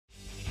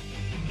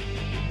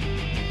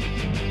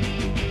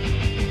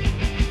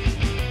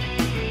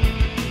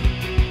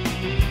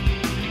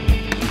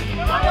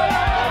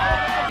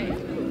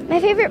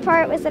favorite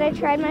part was that I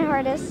tried my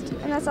hardest,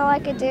 and that's all I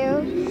could do.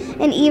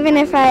 And even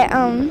if I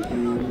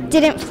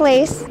didn't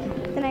place,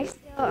 then I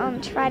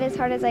still tried as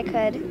hard as I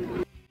could.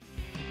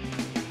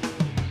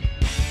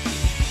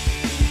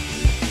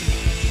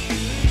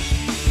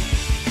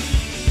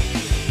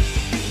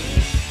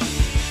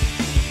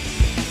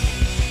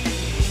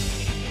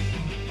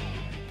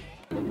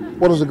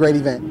 Well, it was a great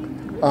event,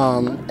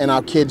 and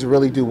our kids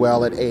really do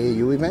well at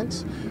AAU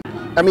events.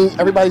 I mean,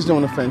 everybody's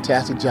doing a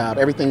fantastic job.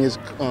 Everything is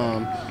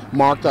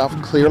marked off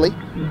clearly.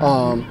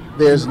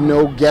 There's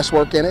no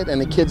guesswork in it,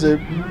 and the kids are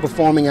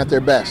performing at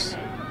their best.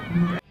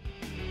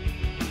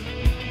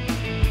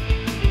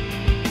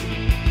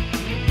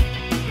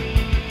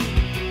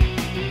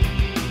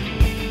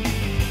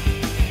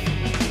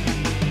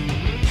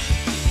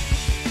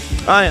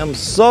 I am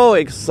so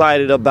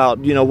excited about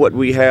what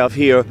we have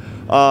here.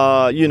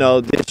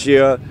 This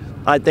year,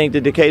 I think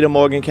the Decatur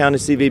Morgan County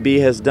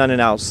CVB has done an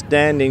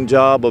outstanding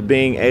job of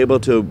being able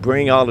to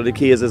bring all of the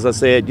kids, as I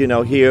said,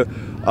 here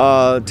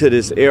to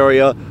this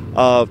area.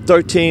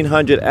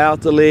 1,300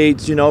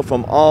 athletes,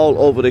 from all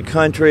over the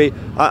country.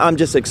 I'm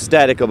just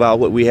ecstatic about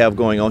what we have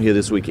going on here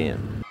this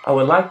weekend. I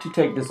would like to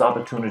take this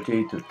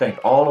opportunity to thank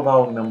all of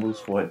our members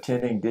for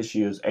attending this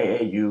year's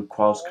AAU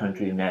Cross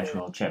Country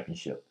National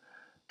Championship.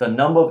 The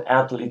number of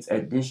athletes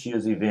at this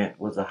year's event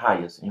was the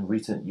highest in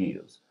recent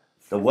years.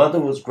 The weather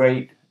was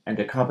great and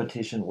the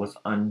competition was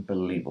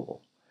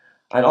unbelievable.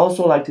 I'd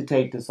also like to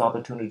take this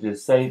opportunity to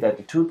say that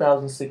the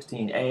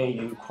 2016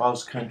 AAU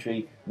Cross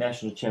Country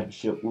National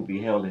Championship will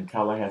be held in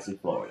Tallahassee,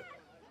 Florida.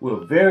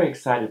 We're very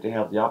excited to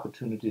have the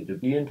opportunity to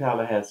be in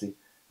Tallahassee,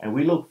 and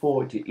we look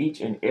forward to each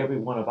and every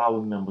one of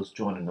our members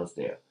joining us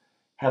there.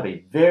 Have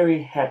a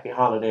very happy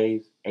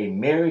holidays, a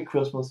Merry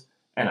Christmas,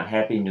 and a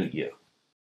Happy New Year.